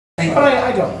But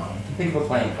I don't know. Think of a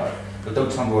playing card, but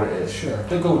don't tell me what it is. Sure.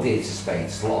 Don't go with the Ace of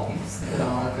Spades. A lot of people. No,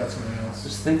 I've got something else.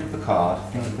 Just think of the card.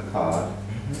 Think of the card.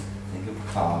 Think of the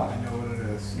card. I know what it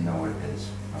is. You know what it is.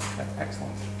 Okay,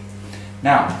 excellent.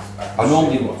 Now, I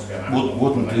normally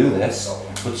wouldn't do this,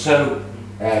 but so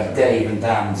Dave and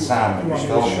Dan and Sam You who's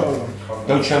want me to filming. show them?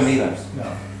 Don't show me them.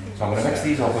 No. So I'm going to mix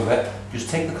these up a bit. Just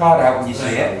take the card out when you see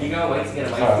it. You go away to get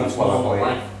away Sorry, from swallow for you.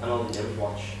 life and all you do is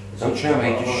watch. Don't show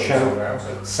me, just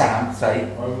show Sam, say,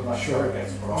 Sure.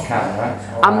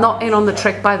 camera. I'm not in on the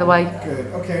trick, by the way. Good.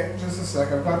 Okay, just a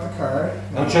sec. I've got the card.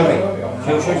 Don't show me.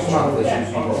 Show some of this.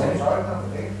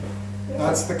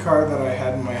 That's the card that I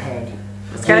had in my head.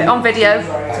 Let's get it on video. It's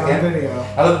on video.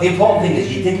 Now, the important thing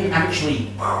is you didn't actually,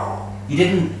 you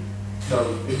didn't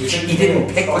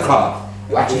pick the card.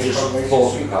 You actually just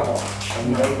forced the card.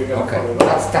 Okay,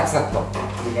 that's that done.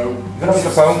 You're going to make a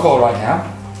phone call right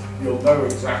now. You'll know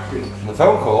exactly. And the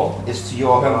phone call is to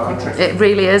your home country. It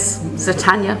really is.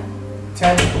 Zatanya,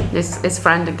 10. his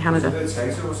friend in Canada.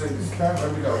 Okay.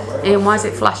 Ian, why is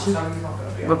it flashing?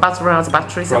 We're about to run out of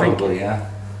batteries, I think. Probably, yeah.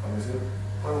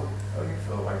 Well, only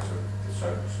for the likes of the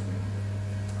soaps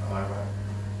and I went.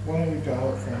 What have you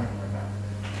got for me?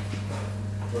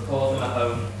 Record them at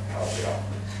home.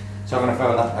 So I'm going to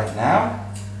phone that right now.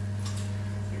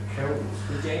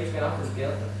 Did James get off his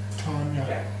girlfriend?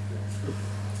 Tanya.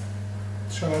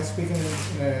 Shall I speak in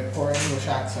a poor English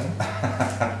accent?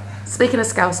 Speaking of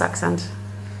Scouse accent.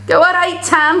 Go alright,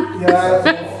 Tan. Yeah.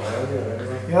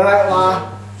 You're right,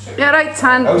 La. You alright,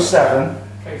 Tan? 07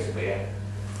 Case of beer.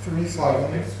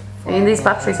 37. Ian, these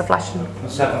batteries are flashing.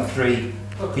 73.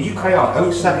 Can you carry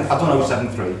on? 07, I don't know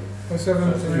 73.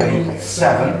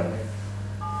 737.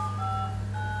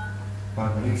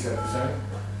 He said the same.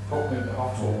 Put me in the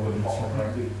hospital with hot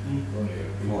and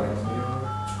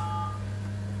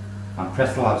And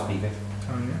press the loudspeaker.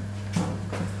 Tanya.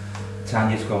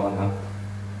 Tanya's calling now.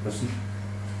 Listen.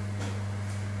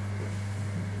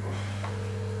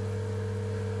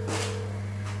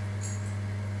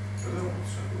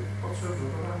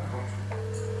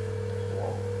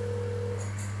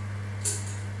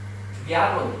 If you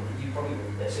had one, you probably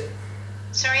wouldn't miss it.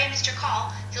 Sorry I missed your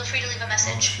call. Feel free to leave a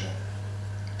message.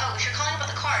 Oh, if you're calling about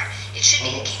the card, it should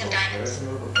be the King of Diamonds.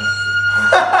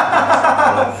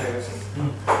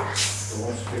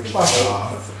 Fuck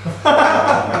off.